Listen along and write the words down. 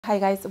Hi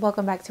guys,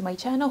 welcome back to my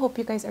channel. Hope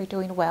you guys are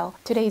doing well.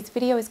 Today's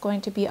video is going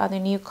to be on the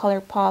new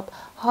ColourPop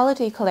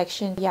Holiday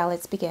Collection. Yeah,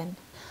 let's begin.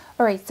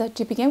 Alright, so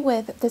to begin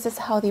with, this is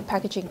how the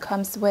packaging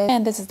comes with,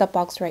 and this is the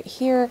box right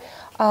here.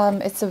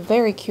 It's a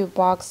very cute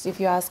box if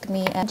you ask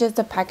me, and just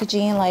the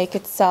packaging like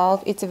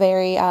itself, it's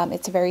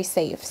very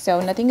safe,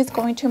 so nothing is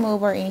going to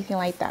move or anything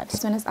like that. As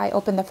soon as I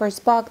open the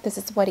first box, this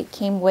is what it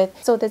came with.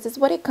 So this is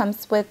what it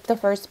comes with, the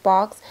first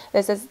box.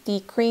 This is the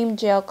cream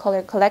gel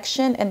color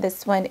collection, and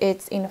this one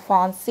it's in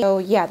fancy. So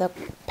yeah, the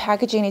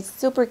packaging is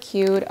super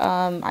cute.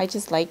 I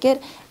just like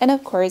it, and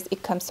of course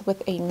it comes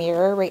with a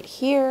mirror right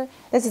here.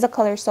 This is the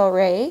color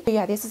Soleil. So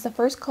yeah, this is the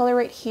first color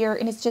right here,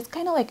 and it's just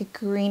kind of like a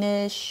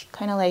greenish,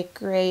 kind of like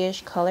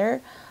grayish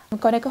color. I'm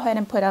gonna go ahead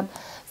and put up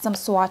some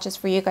swatches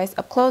for you guys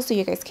up close so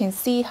you guys can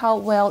see how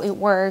well it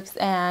works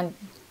and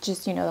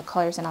just, you know, the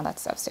colors and all that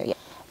stuff. So yeah,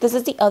 this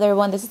is the other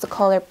one. This is the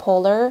color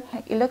Polar.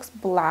 It looks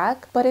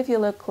black, but if you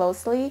look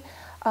closely,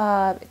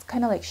 it's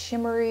kind of like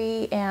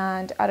shimmery,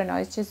 and I don't know,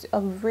 it's just a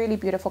really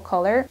beautiful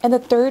color. And the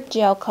third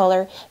gel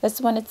color,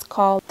 this one it's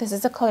called, this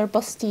is the color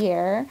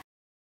Bustier.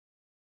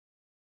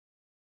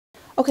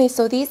 Okay,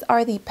 so these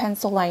are the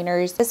pencil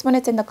liners. This one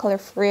is in the color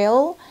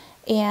Frill,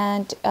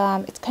 and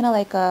it's kind of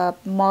like a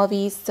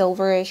mauvey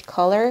silverish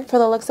color. For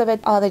the looks of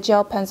it, the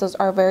gel pencils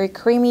are very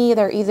creamy.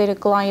 They're easy to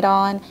glide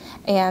on,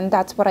 and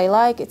that's what I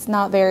like. It's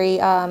not very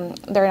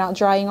they're not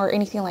drying or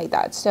anything like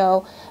that.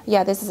 So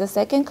yeah, this is the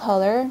second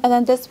color, and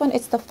then this one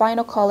is the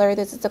final color.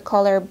 This is the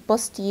color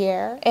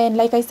Bustier, and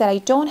like I said, I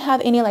don't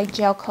have any like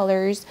gel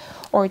colors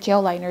or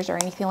gel liners or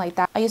anything like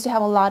that. I used to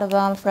have a lot of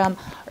them from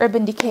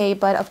Urban Decay,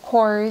 but of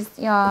course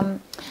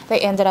they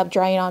ended up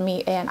drying on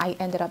me and I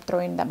ended up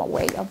throwing them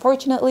away,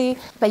 unfortunately.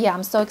 But yeah,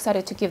 I'm so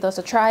excited to give those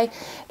a try.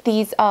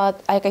 These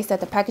like I said,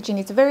 the packaging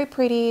is very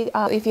pretty.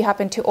 If you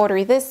happen to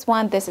order this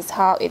one, this is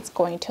how it's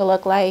going to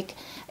look like.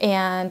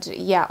 And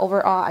yeah,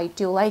 overall I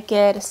do like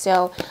it.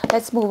 So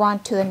let's move on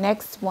to the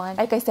next one.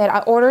 Like I said,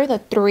 I ordered the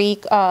 3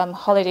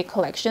 holiday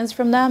collections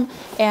from them,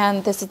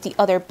 and this is the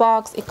other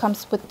box. It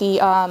comes with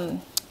the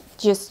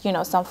just, you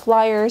know, some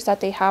flyers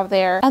that they have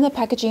there, and the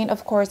packaging,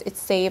 of course,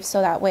 it's safe,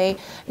 so that way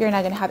you're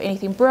not gonna have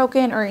anything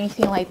broken or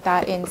anything like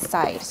that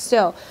inside.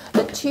 So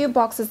the 2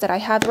 boxes that I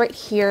have right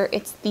here,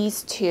 it's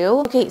these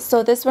 2. Okay,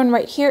 so this one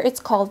right here, it's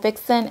called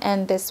Vixen,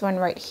 and this one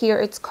right here,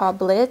 it's called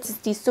Blitz. It's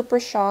the Super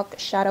Shock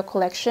Shadow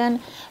Collection.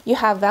 You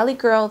have Valley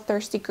Girl,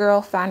 Thirsty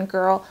Girl, Fan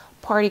Girl,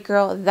 Party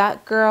Girl,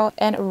 That Girl,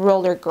 and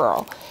Roller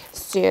Girl.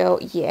 So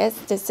yes,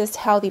 this is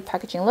how the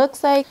packaging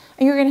looks like,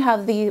 and you're gonna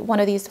have one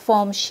of these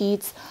foam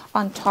sheets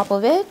on top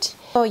of it.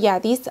 So yeah,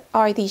 these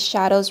are the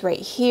shadows right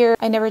here.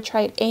 I never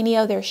tried any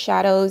of their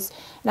shadows,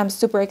 and I'm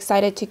super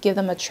excited to give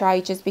them a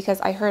try just because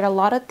I heard a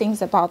lot of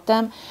things about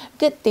them,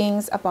 good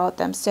things about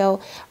them. So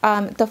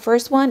the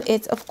first one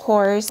is, of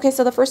course, okay,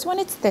 so the first one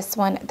is this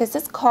one. This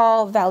is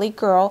called Valley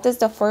Girl. This is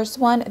the first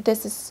one.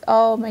 This is,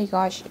 oh my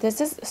gosh,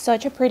 this is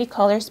such a pretty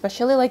color,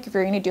 especially like if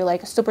you're gonna do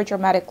like a super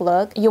dramatic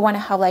look. You want to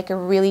have like a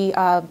really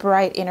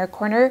bright inner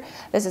corner.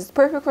 This is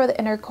perfect for the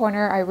inner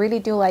corner. I really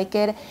do like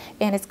it,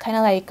 and it's kind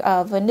of like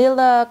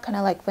vanilla, kind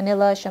of like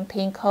vanilla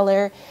champagne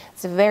color.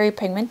 It's very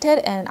pigmented,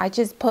 and I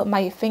just put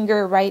my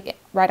finger right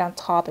on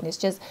top, and it's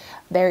just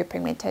very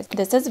pigmented.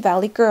 This is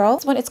Valley Girl.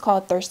 This one is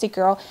called Thirsty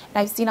Girl, and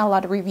I've seen a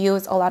lot of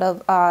reviews, a lot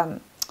of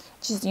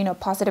just, you know,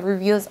 positive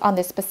reviews on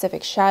this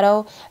specific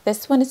shadow.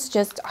 This one is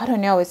just, I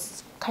don't know,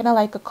 it's kind of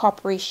like a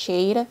coppery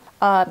shade.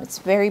 It's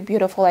very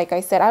beautiful. Like I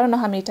said, I don't know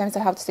how many times I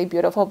have to say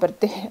beautiful,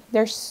 but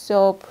they're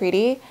so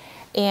pretty.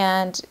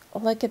 And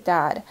look at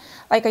that.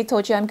 Like I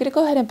told you, I'm gonna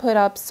go ahead and put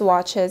up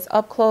swatches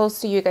up close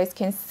so you guys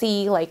can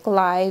see like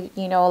live,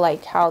 you know,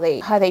 like how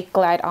they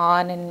glide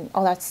on and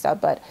all that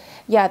stuff. But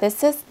yeah,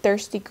 this is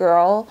Thirsty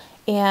Girl,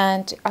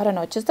 and I don't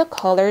know, just the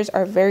colors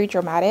are very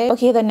dramatic.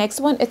 Okay, the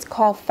next one, it's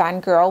called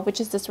Fangirl, which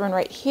is this one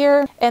right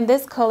here, and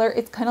this color,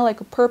 it's kind of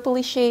like a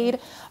purpley shade.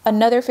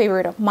 Another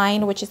favorite of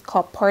mine, which is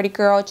called Party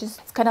Girl,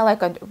 just it's kind of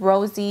like a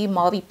rosy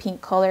mauvey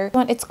pink color. This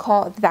one, it's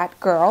called That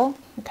Girl,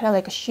 kind of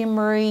like a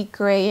shimmery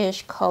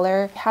grayish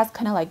color. It has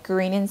kind of like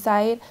green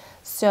inside.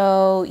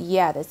 So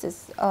yeah, this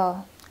is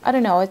I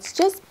don't know, it's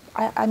just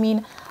I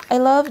mean, I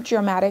love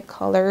dramatic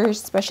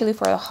colors, especially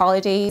for the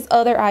holidays.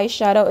 Other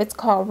eyeshadow, it's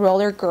called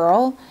Roller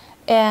Girl,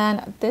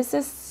 and this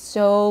is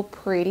so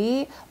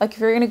pretty. Like if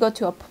you're gonna go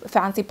to a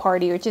fancy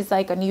party, or just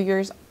like a New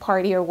Year's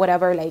party or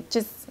whatever, like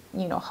just,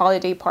 you know,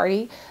 holiday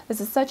party, this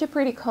is such a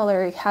pretty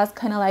color. It has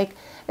kind of like,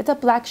 it's a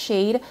black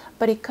shade,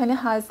 but it kind of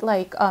has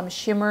like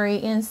shimmery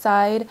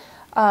inside.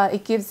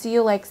 It gives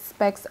you like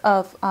specks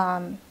of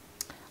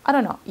I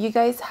don't know, you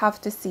guys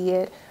have to see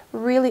it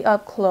really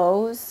up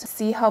close,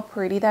 see how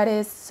pretty that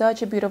is.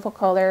 Such a beautiful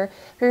color.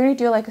 If you're gonna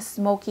do like a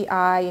smoky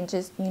eye and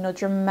just, you know,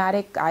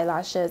 dramatic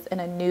eyelashes and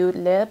a nude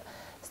lip,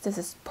 this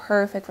is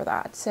perfect for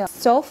that.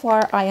 So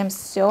far I am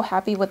so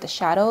happy with the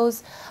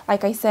shadows.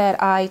 Like I said,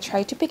 I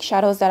try to pick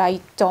shadows that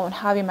I don't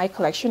have in my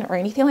collection or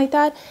anything like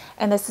that,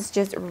 and this is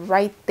just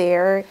right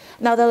there.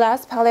 Now the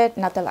last palette,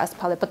 not the last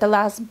palette, but the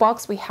last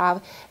box we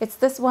have, it's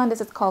this one.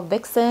 This is called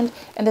Vixen,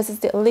 and this is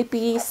the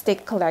lippy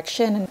stick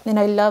collection. And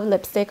I love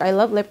lipstick, I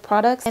love lip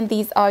products, and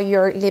these are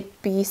your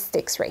lippy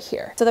sticks right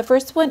here. So the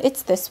first one,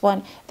 it's this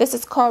one. This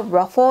is called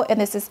Ruffle, and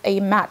this is a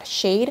matte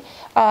shade.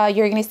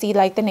 You're gonna see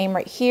like the name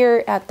right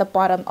here at the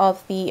bottom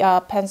of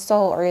the pencil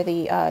or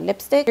the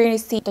lipstick. You're gonna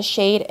see the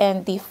shade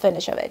and the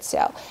finish of it.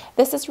 So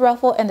this is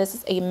Ruffle, and this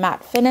is a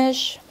matte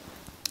finish.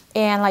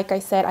 And like I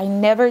said, I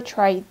never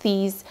tried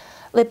these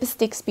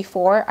lipsticks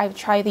before. I've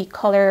tried the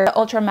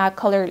ultra matte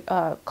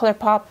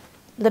ColourPop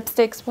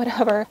lipsticks,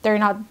 whatever. They're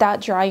not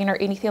that drying or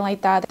anything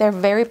like that. They're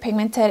very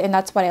pigmented, and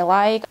that's what I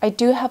like. I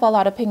do have a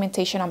lot of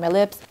pigmentation on my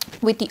lips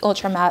with the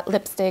ultra matte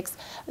lipsticks.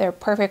 They're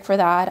perfect for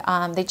that.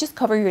 They just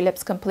cover your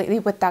lips completely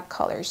with that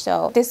color.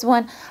 So this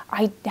one,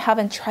 I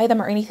haven't tried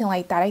them or anything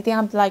like that. I think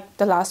I'm like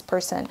the last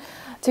person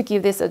to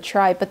give this a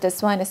try, but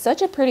this one is such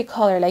a pretty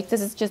color. Like,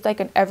 this is just like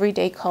an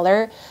everyday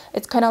color.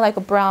 It's kind of like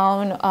a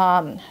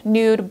brown,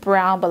 nude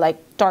brown, but like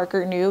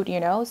darker nude, you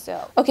know.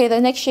 So okay, the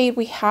next shade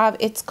we have,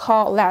 it's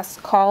called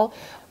Last Call,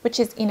 which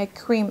is in a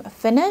cream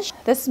finish.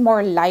 This is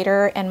more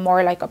lighter and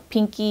more like a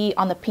pinky,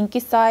 on the pinky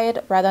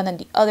side, rather than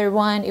the other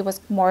one. It was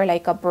more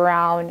like a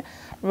brown,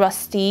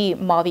 rusty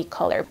mauve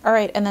color. All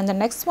right, and then the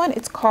next one,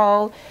 it's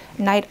called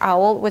Night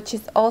Owl, which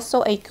is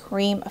also a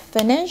cream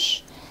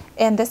finish.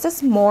 And this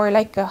is more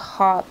like a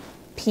hot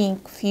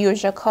pink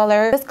fuchsia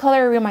color. This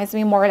color reminds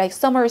me more like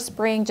summer or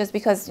spring, just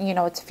because, you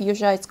know, it's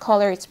fuchsia, it's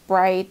color, it's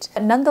bright.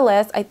 But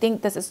nonetheless, I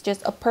think this is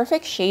just a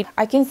perfect shade.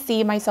 I can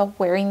see myself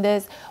wearing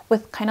this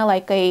with kind of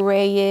like a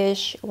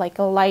grayish, like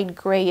a light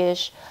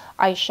grayish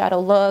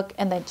eyeshadow look,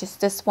 and then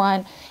just this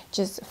one,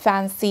 just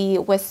fancy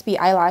wispy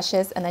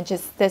eyelashes, and then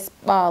just this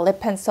lip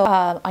pencil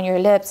on your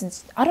lips. And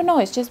I don't know,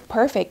 it's just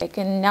perfect.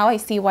 Now I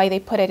see why they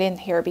put it in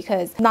here,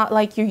 because not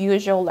like your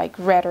usual like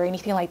red or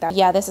anything like that.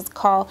 Yeah, this is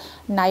called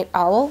Night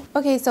Owl.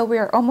 Okay, so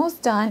we're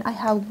almost done. I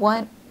have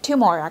two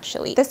more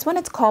actually. This one,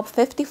 it's called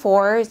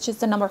 54. It's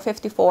just the number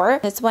 54.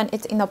 This one,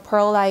 it's in a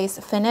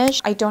pearlized finish.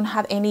 I don't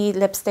have any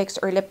lipsticks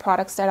or lip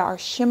products that are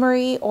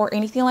shimmery or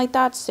anything like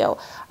that, so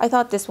I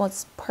thought this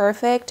one's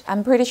perfect.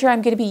 I'm pretty sure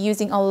I'm going to be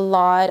using a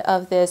lot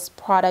of this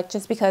product,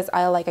 just because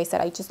like I said,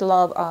 I just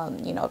love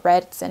you know,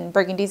 reds and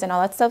burgundies and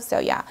all that stuff. So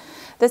yeah,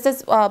 this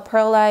is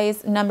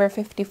pearlized number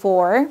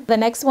 54. The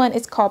next one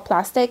is called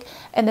Plastic,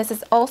 and this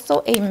is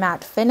also a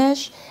matte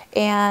finish,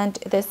 and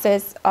this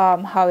is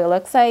how it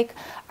looks like.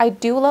 I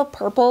do love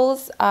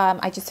purples.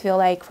 I just feel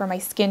like for my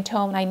skin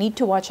tone, I need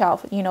to watch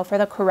out, you know, for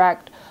the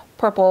correct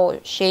purple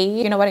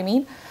shade, you know what I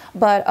mean?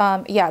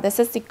 But yeah, this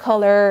is the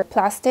color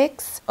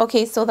Plastics.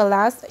 Okay, so the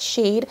last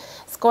shade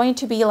is going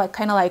to be like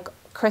kind of like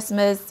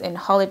Christmas and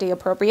holiday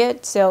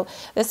appropriate. So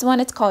this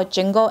one, it's called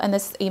Jingle, and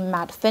this is a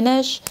matte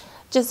finish.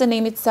 Just the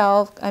name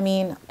itself, I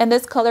mean, and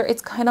this color,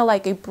 it's kind of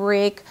like a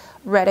brick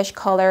reddish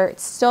color.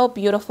 It's so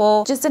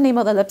beautiful. Just the name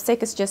of the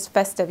lipstick is just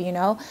festive, you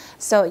know.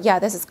 So yeah,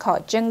 this is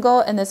called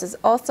Jingle, and this is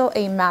also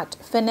a matte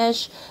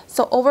finish.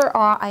 So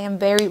overall, I am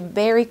very,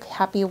 very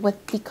happy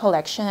with the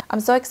collection.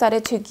 I'm so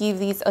excited to give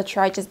these a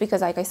try, just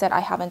because, like I said, I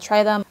haven't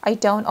tried them. I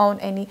don't own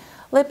any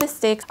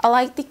lipsticks. I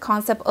like the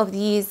concept of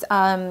these.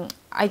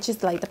 I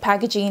just like the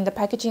packaging. The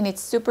packaging,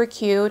 it's super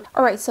cute.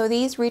 All right, so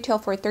these retail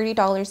for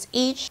 $30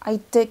 each.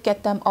 I did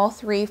get them all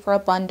three for a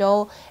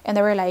bundle, and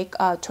they were like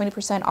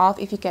 20% off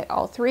if you get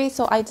all three.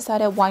 So I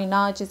decided, why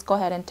not just go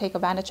ahead and take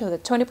advantage of the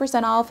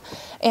 20% off,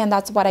 and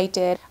that's what I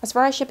did. As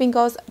far as shipping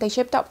goes, they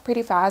shipped out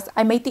pretty fast.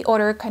 I made the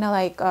order kind of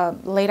like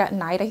late at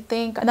night, I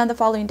think, and then the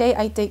following day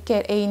I did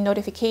get a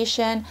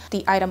notification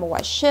the item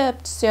was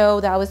shipped.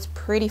 So that was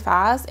pretty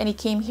fast, and it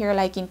came here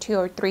like in 2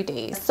 or 3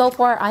 days. So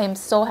far, I am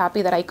so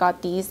happy that I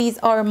got these. These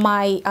are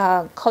my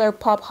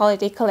ColourPop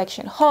Holiday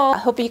Collection haul. I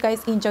hope you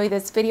guys enjoyed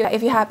this video.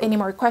 If you have any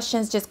more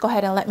questions, just go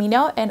ahead and let me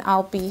know, and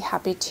I'll be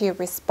happy to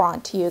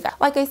respond to you guys.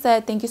 Like I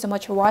said, thank you so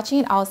much for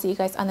watching. I'll see you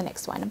guys on the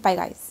next one. Bye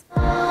guys.